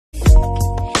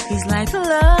like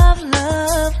love,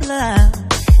 love, love,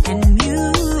 and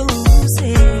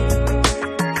music.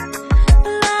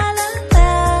 La la la,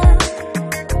 love,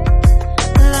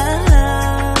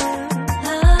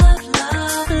 love,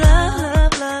 love,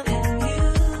 love, love, and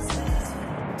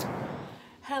music.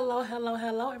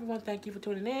 Hello, everyone. Thank you for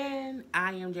tuning in.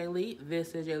 I am Jay Lee.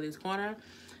 This is Jay Lee's Corner.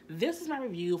 This is my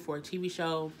review for a TV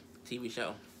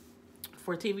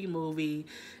movie.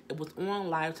 It was on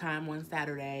Lifetime on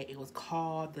Saturday. It was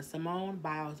called the Simone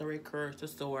Biles The Courage to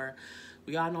Soar.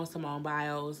 We all know Simone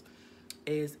Biles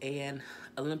is an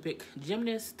Olympic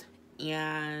gymnast,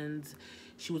 and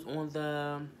she was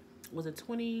on was it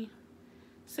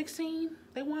 2016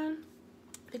 they won?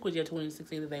 I think it was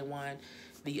 2016 that they won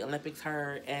the Olympics,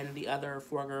 her and the other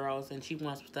four girls, and she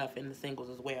won some stuff in the singles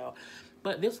as well.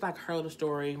 But this is like her little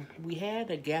story. We had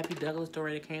the Gabby Douglas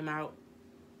story that came out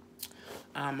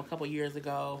a couple years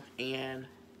ago, and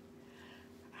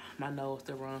my nose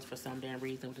still runs for some damn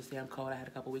reason with the damn cold I had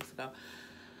a couple weeks ago.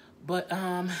 But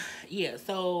yeah,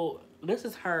 so this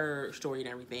is her story and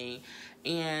everything,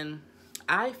 and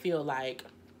I feel like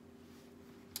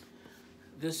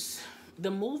the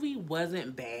movie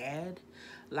wasn't bad.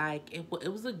 Like, it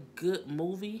was a good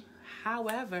movie.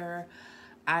 However,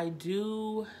 I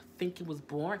do think it was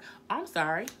boring. I'm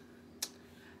sorry.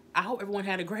 I hope everyone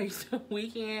had a great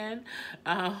weekend.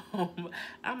 I'm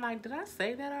like, did I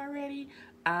say that already?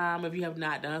 If you have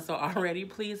not done so already,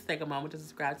 please take a moment to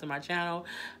subscribe to my channel.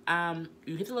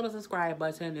 You hit the little subscribe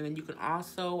button, and then you can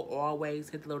also always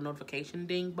hit the little notification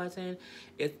ding button.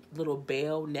 It's the little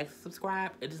bell next to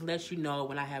subscribe. It just lets you know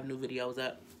when I have new videos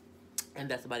up. And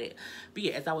that's about it. But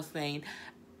yeah, as I was saying,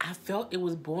 I felt it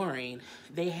was boring.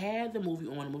 They had the movie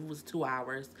on. The movie was 2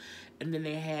 hours. And then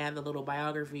they had the little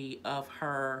biography of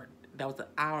her. That was the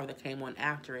hour that came on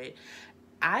after it.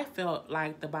 I felt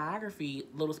like the biography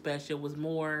little special was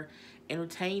more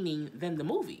entertaining than the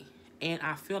movie. And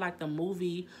I feel like the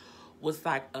movie was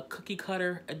like a cookie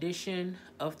cutter edition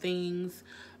of things.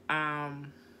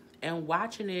 And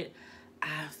watching it,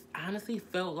 I honestly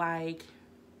felt like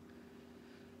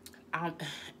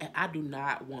I do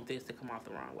not want this to come off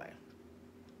the wrong way.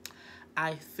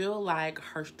 I feel like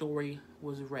her story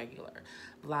was regular.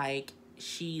 Like,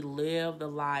 she lived the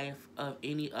life of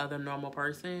any other normal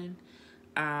person.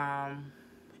 And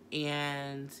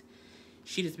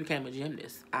she just became a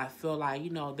gymnast. I feel like,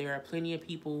 there are plenty of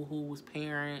people whose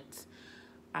parents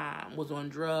was on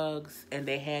drugs and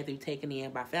they had to be taken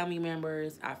in by family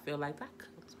members. I feel like that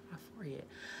comes on my forehead.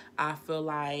 I feel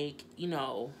like,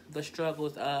 the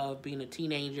struggles of being a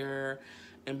teenager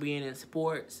and being in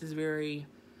sports is very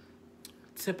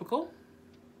typical.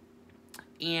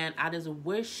 And I just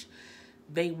wish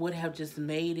they would have just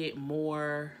made it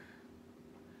more.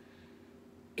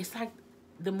 It's like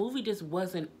the movie just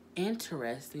wasn't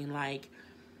interesting. Like,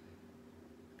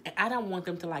 I don't want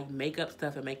them to like make up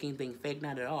stuff and make anything fake,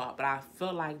 not at all. But I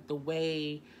felt like the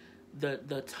way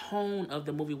the tone of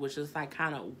the movie was just like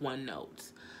kind of one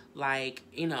note. Like,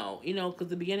 because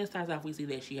the beginning starts off, we see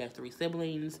that she has 3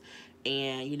 siblings,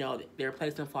 and, they're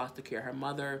placed in foster care. Her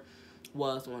mother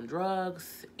was on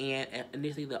drugs, and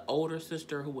initially the older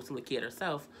sister, who was still a kid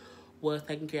herself, was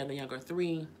taking care of the younger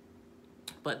 3.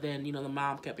 But then, the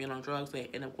mom kept being on drugs. They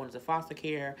ended up going to foster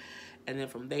care, and then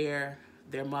from there,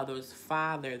 their mother's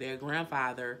father, their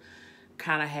grandfather,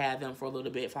 kind of had them for a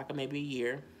little bit, for like maybe a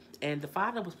year. And the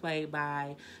father was played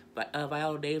by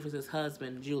Viola Davis's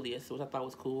husband, Julius, which I thought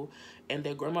was cool. And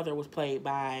their grandmother was played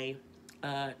by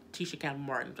Tisha Campbell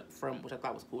Martin, which I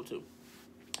thought was cool too.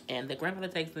 And the grandfather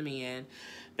takes them in,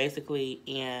 basically,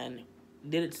 and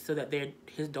did it so that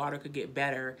his daughter could get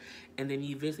better, and then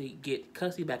eventually get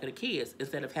custody back of the kids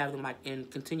instead of having them like in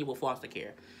continual foster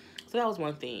care. So that was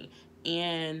one thing.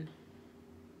 And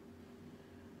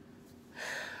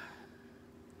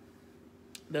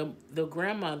the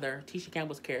grandmother, Tisha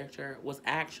Campbell's character, was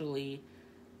actually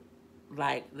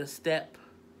like the step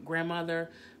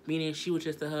grandmother, meaning she was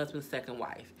just the husband's second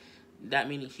wife. Not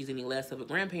meaning she's any less of a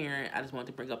grandparent. I just wanted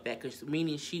to bring up that because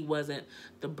meaning she wasn't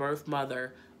the birth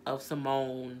mother of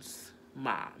Simone's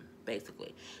mom,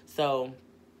 basically. So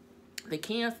the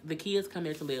kids come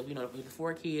here to live. With the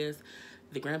 4 kids,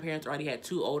 the grandparents already had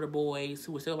 2 older boys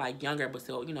who were still like younger, but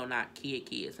still not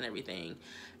kids and everything.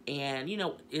 And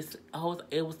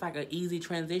it was like an easy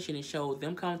transition. It showed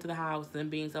them coming to the house, them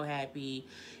being so happy.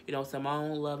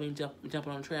 Simone loving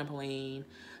jumping on a trampoline.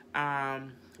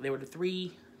 There were the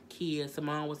 3 kids.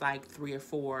 Simone was like 3 or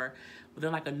 4, but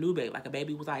then like a new baby, like a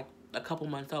baby was like a couple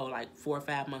months old, like 4 or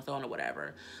 5 months old or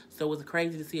whatever. So it was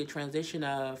crazy to see a transition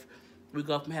of, we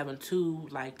go from having 2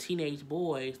 like teenage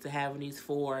boys to having these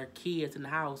 4 kids in the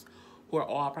house who are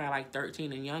all probably like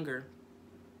 13 and younger.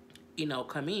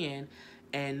 come in,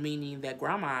 and meaning that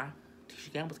grandma,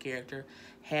 Tisha Campbell's character,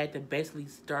 had to basically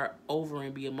start over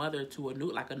and be a mother to a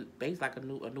new,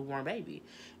 a newborn baby,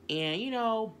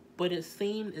 and but it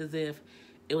seemed as if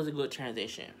it was a good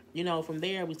transition. From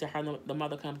there we see her, the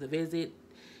mother comes to visit,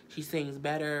 she sings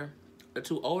better. The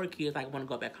two older kids like want to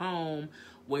go back home,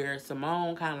 where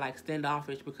Simone kind of like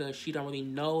standoffish because she don't really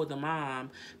know the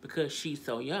mom because she's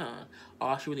so young.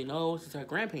 All she really knows is her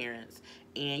grandparents,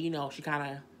 and she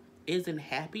kind of isn't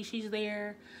happy she's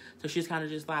there, so she's kind of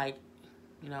just like,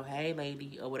 hey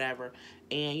lady or whatever.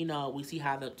 And we see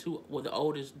how the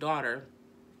oldest daughter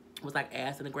was like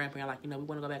asking the grandparent, like, we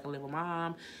want to go back and live with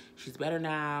mom, she's better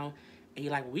now. And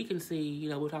you're like, we can see,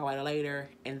 we'll talk about it later.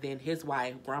 And then his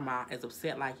wife, grandma, is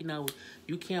upset, like,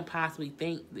 you can't possibly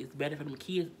think it's better for them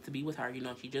kids to be with her.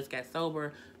 She just got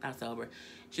not sober,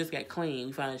 she just got clean.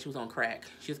 We found out she was on crack.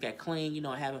 She just got clean.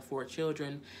 Having 4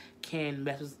 children can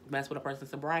mess with a person's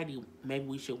sobriety. Maybe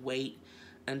we should wait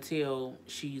until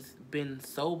she's been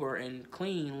sober and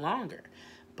clean longer.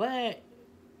 But,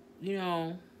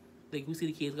 like, we see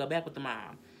the kids go back with the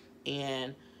mom.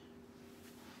 And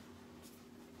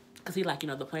because he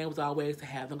the plan was always to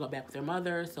have them go back with their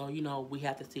mother. So, we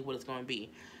have to see what it's going to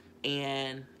be.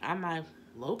 And I'm like,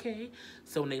 okay.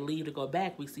 So when they leave to go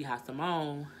back, we see how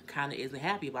Simone kind of isn't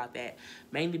happy about that.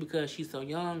 Mainly because she's so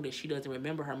young that she doesn't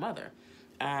remember her mother.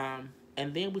 And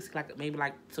then we see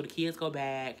so the kids go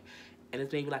back, and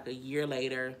it's maybe like a year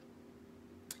later,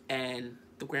 and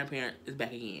the grandparent is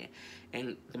back again.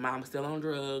 And the mom is still on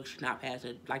drugs. She's not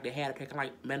passing, like they had her taking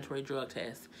mandatory drug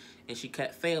tests. And she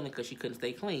kept failing because she couldn't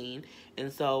stay clean.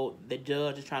 And so the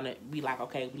judge is trying to be like,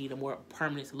 okay, we need a more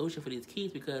permanent solution for these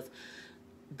kids because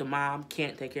the mom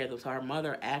can't take care of them. So her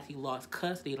mother actually lost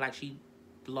custody, like she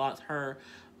lost her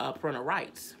parental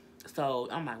rights. So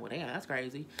I'm like, well, damn, that's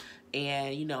crazy.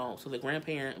 And, so the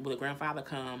grandfather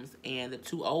comes, and the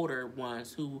 2 older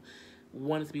ones who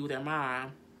wanted to be with their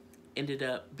mom ended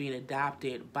up being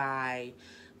adopted by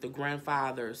the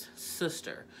grandfather's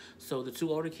sister. So the 2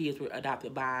 older kids were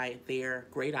adopted by their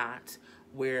great aunt,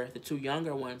 where the 2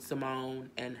 younger ones, Simone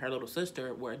and her little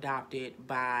sister, were adopted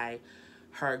by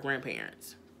her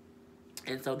grandparents.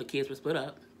 And so the kids were split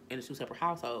up into 2 separate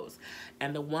households.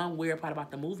 And the one weird part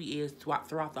about the movie is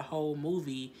throughout the whole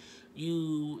movie,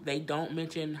 they don't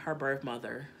mention her birth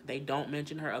mother. They don't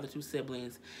mention her other 2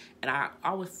 siblings. And I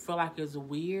always feel like it's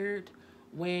weird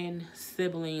when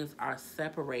siblings are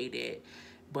separated,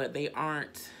 but they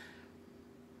aren't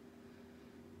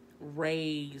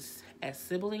raised as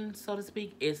siblings, so to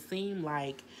speak. It seemed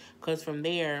like, because from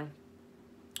there,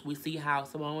 we see how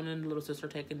Simone and the little sister are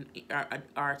taken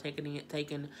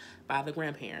by the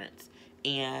grandparents,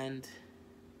 and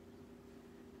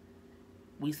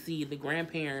we see the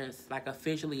grandparents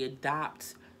officially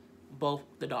adopt both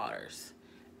the daughters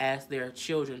as their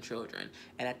children.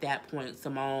 And at that point,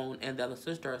 Simone and the other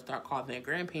sister start calling their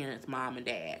grandparents mom and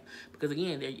dad, because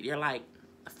again, they're like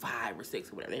 5 or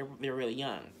 6 or whatever. They're really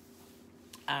young.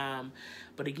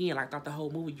 But again, throughout the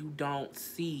whole movie, you don't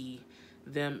see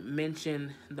them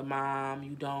mention the mom.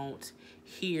 You don't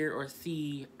hear or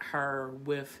see her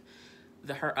with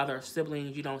her other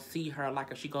siblings. You don't see her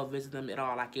if she go visit them at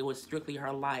all. It was strictly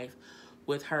her life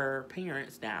with her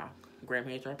parents now.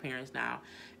 Grandparents are her parents now.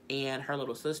 And her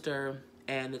little sister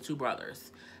and the 2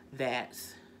 brothers.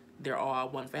 They're all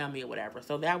one family or whatever.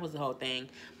 So that was the whole thing.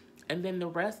 And then the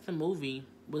rest of the movie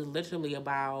was literally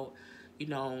about,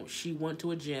 she went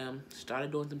to a gym,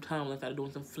 started doing some tumbling, started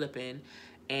doing some flipping.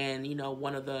 And,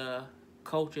 one of the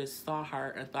coaches saw her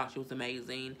and thought she was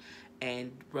amazing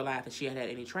and realized that she had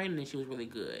any training and she was really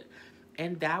good.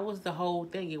 And that was the whole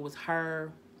thing. It was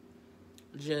her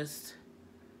just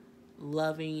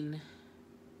loving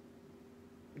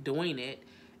doing it,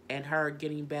 and her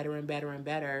getting better and better and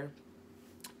better,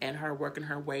 and her working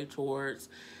her way towards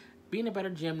being a better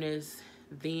gymnast,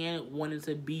 then wanting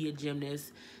to be a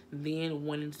gymnast, then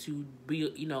wanting to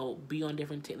be on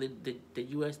different the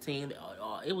U.S. team.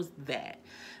 It was that.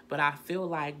 But I feel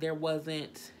like there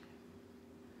wasn't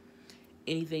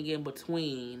anything in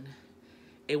between.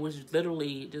 It was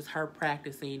literally just her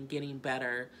practicing, getting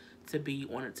better to be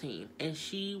on a team. And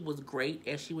she was great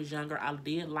as she was younger. I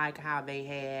did like how they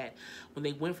had, when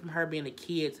they went from her being a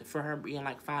kid for her being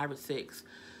 5 or 6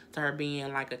 to her being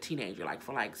a teenager,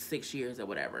 for 6 years or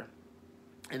whatever.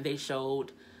 And they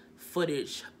showed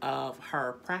footage of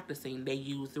her practicing. They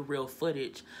used the real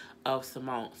footage of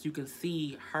Simone. So you can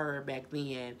see her back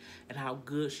then and how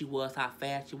good she was, how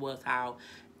fast she was, how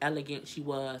elegant she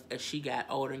was as she got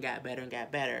older and got better and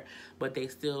got better. But they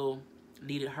still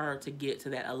needed her to get to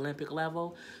that Olympic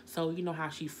level. So you know how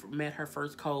she met her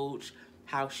first coach,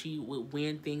 how she would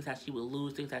win things, how she would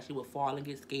lose things, how she would fall and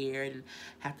get scared and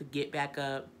have to get back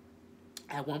up.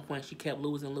 At one point, she kept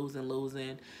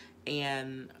losing,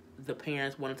 and the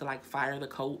parents wanted to like fire the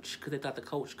coach because they thought the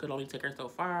coach could only take her so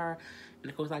far.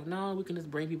 And the coach was like, no, we can just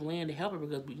bring people in to help her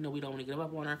because we don't want to give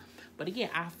up on her. But again,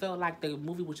 I felt like the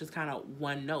movie was just kind of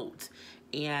one note,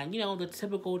 and the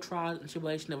typical trials and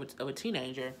tribulation of a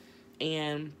teenager.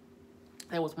 And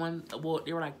there was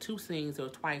there were like two scenes, or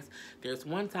twice. There's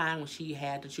one time when she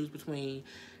had to choose between,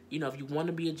 if you want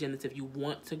to be a gymnast, if you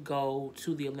want to go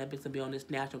to the Olympics and be on this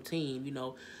national team,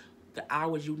 the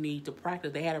hours you need to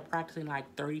practice. They had her practicing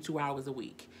like 32 hours a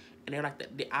week. And they're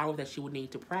like the hours that she would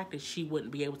need to practice, she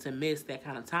wouldn't be able to miss that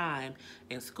kind of time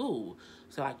in school.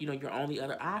 So like, your only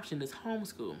other option is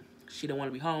homeschool. She didn't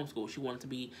want to be homeschooled. She wanted to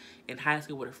be in high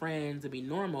school with her friends and be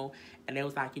normal. And they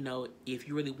was like, if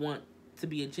you really want to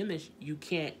be a gymnast, you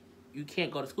can't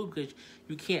go to school because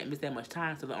you can't miss that much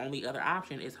time. So the only other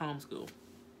option is homeschool.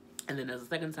 And then there's a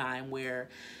second time where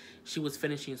she was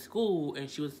finishing school and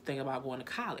she was thinking about going to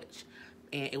college.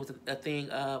 And it was a thing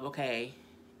of, okay,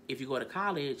 if you go to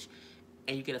college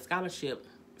and you get a scholarship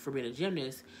for being a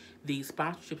gymnast, these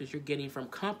sponsorships that you're getting from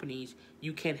companies,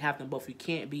 you can't have them both. You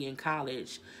can't be in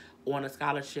college on a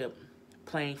scholarship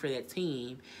playing for that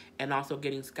team and also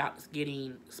getting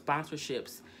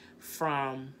sponsorships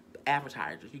from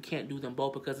advertisers. You can't do them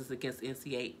both because it's against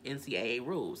NCAA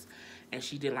rules. And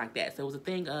she didn't like that. So it was a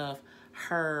thing of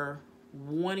her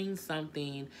wanting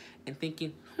something and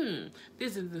thinking,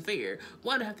 this isn't fair.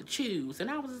 Why do I have to choose? And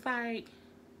I was just like,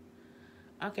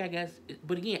 okay, I guess.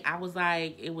 But again, I was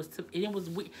like, it was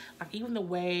weird. Like, even the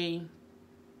way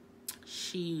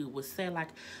she would say, like,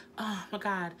 oh my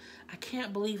God, I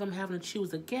can't believe I'm having to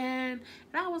choose again.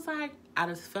 And I was like, I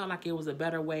just felt like it was a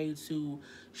better way to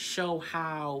show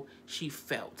how she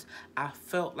felt. I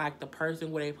felt like the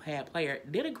person where they had player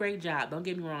did a great job. Don't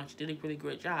get me wrong, she did a really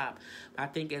great job. But I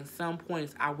think at some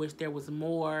points, I wish there was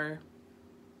more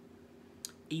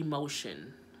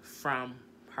emotion from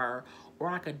her,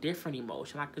 or like a different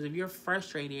emotion. Like, because if you're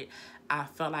frustrated, I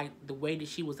felt like the way that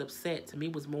she was upset to me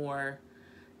was more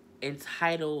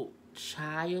entitled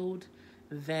child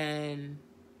than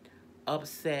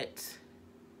upset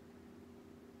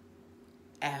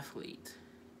athlete.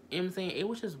 You know what I'm saying? It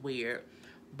was just weird.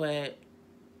 But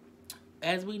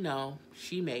as we know,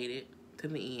 she made it to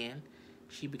the end.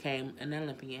 She became an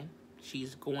Olympian.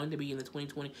 She's going to be in the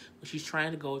 2020. She's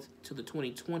trying to go to the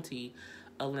 2020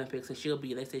 Olympics, and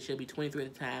they say she'll be 23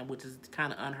 at the time, which is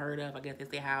kind of unheard of. I guess they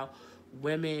say how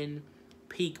women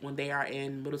peak when they are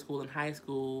in middle school and high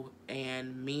school,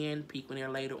 and men peak when they're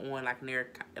later on, like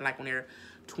when they're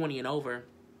 20 and over.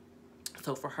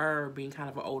 So for her, being kind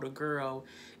of an older girl,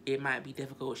 it might be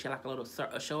difficult. She had like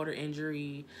a shoulder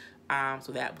injury.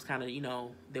 So that was kind of,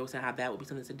 they were saying how that would be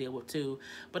something to deal with too.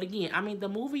 But again, I mean, the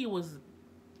movie was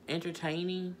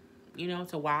entertaining,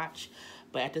 to watch.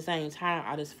 But at the same time,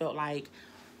 I just felt like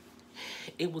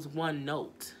it was one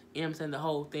note. You know what I'm saying? The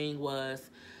whole thing was,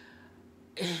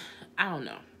 I don't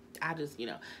know. I just,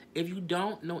 if you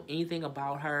don't know anything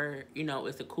about her,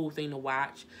 it's a cool thing to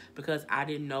watch, because I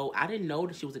didn't know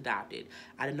that she was adopted.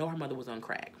 I didn't know her mother was on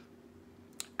crack.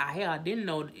 I didn't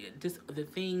know just the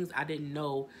things I didn't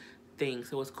know things.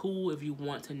 So it's cool if you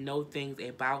want to know things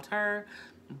about her.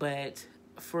 But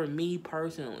for me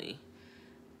personally,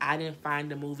 I didn't find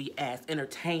the movie as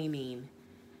entertaining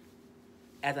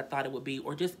as I thought it would be,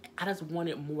 or I just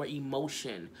wanted more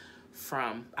emotion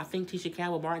from. I think Tisha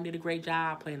Campbell Martin did a great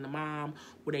job playing the mom,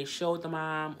 where they showed the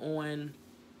mom on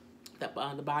the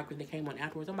biography that came on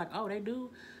afterwards. I'm like, oh, they do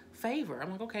favor.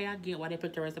 I'm like, okay, I get why they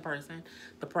picked her as a person.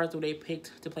 The person they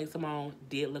picked to play Simone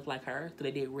did look like her, so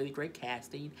they did really great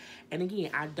casting. And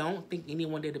again, I don't think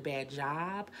anyone did a bad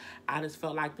job. I just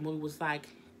felt like the movie was like,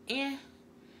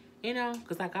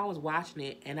 because like I was watching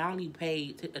it and I only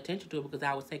paid attention to it because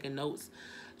I was taking notes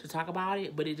to talk about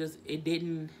it, but it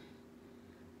didn't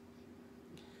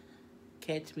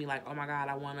catch me like, oh my God,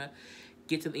 I want to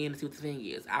get to the end and see what the thing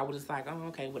is. I was just like, oh,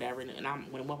 okay, whatever. And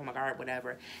when I'm my guard,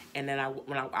 whatever. And then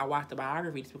when I watched the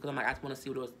biography, just because I'm like, I just want to see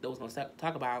what they was going to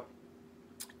talk about.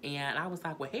 And I was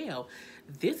like, well, hell,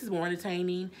 this is more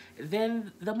entertaining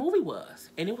than the movie was.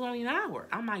 And it was only an hour.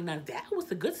 I'm like, now that was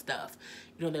the good stuff.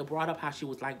 They brought up how she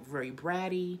was like very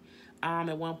bratty.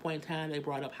 At one point in time, they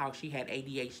brought up how she had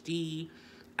ADHD.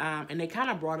 And they kind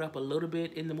of brought up a little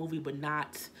bit in the movie, but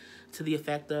not to the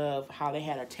effect of how they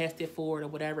had her tested for it or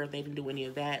whatever. They didn't do any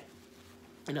of that.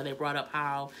 They brought up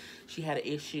how she had an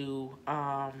issue,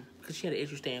 because she had an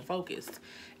issue staying focused.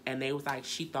 And they was like,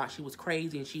 she thought she was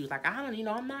crazy, and she was like,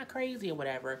 I'm not crazy or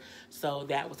whatever. So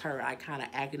that was her, like, kind of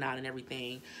acting out and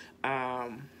everything.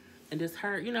 And just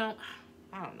her,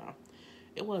 I don't know.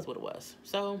 It was what it was.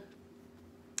 So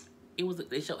it was.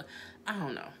 They show. I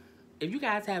don't know. If you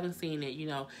guys haven't seen it,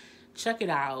 check it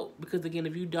out, because again,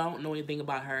 if you don't know anything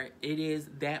about her,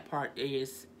 that part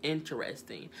is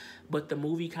interesting, but the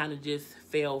movie kind of just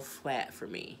fell flat for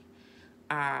me.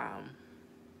 And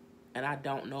I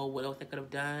don't know what else they could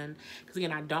have done, because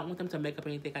again, I don't want them to make up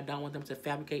anything. I don't want them to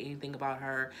fabricate anything about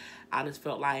her. I just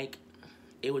felt like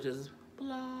it was just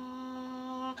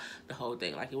blah, the whole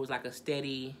thing. Like, it was like a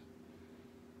steady,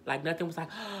 like nothing was like,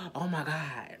 oh my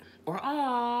God, or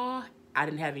oh. I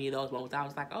didn't have any of those moments. I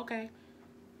was like, okay,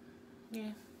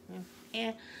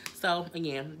 yeah. So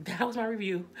again, that was my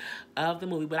review of the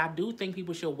movie. But I do think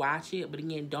people should watch it. But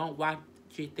again, don't watch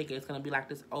it thinking it's gonna be like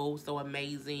this so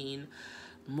amazing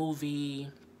movie.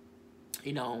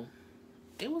 It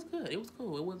was good. It was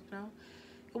cool. It was,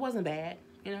 it wasn't bad.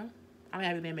 I'm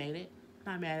happy they made it.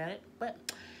 Not mad at it. But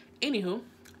anywho,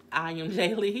 I am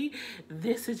Jay Lee.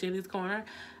 This is Jaylee's Corner.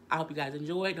 I hope you guys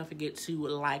enjoyed. Don't forget to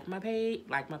like my page,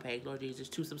 Lord Jesus,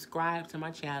 to subscribe to my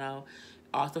channel.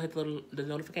 Also hit the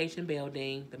notification bell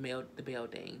ding,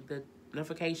 the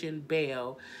notification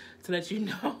bell to let you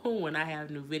know when I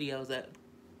have new videos up.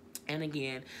 And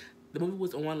again, the movie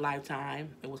was on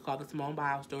Lifetime. It was called The Simone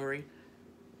Biles Story.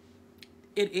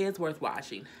 It is worth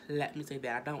watching. Let me say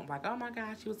that. I don't like, oh my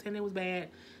gosh, she was saying it was bad.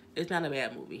 It's not a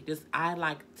bad movie. I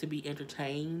like to be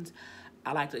entertained.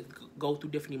 I like to go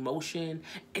through different emotion,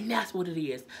 and that's what it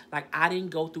is. Like, I didn't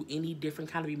go through any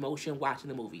different kind of emotion watching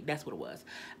the movie. That's what it was.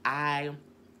 I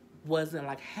wasn't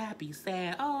like happy,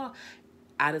 sad. Oh,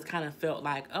 I just kind of felt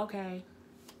like, okay,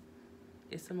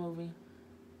 it's a movie.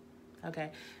 Okay,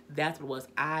 that's what it was.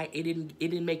 It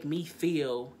didn't make me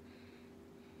feel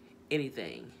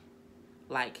anything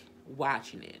like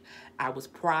watching it. I was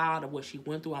proud of what she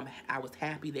went through. I was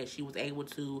happy that she was able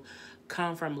to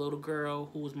come from a little girl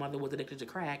whose mother was addicted to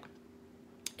crack,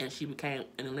 and she became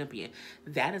an Olympian.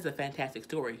 That is a fantastic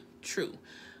story, true.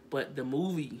 But the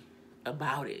movie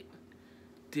about it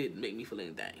didn't make me feel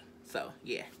anything. So,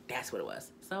 yeah, that's what it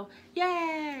was. So,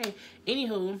 yay!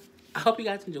 Anywho, I hope you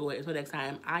guys enjoyed. Until next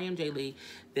time, I am Jay Lee.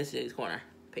 This is Jaylee's Corner.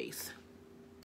 Peace.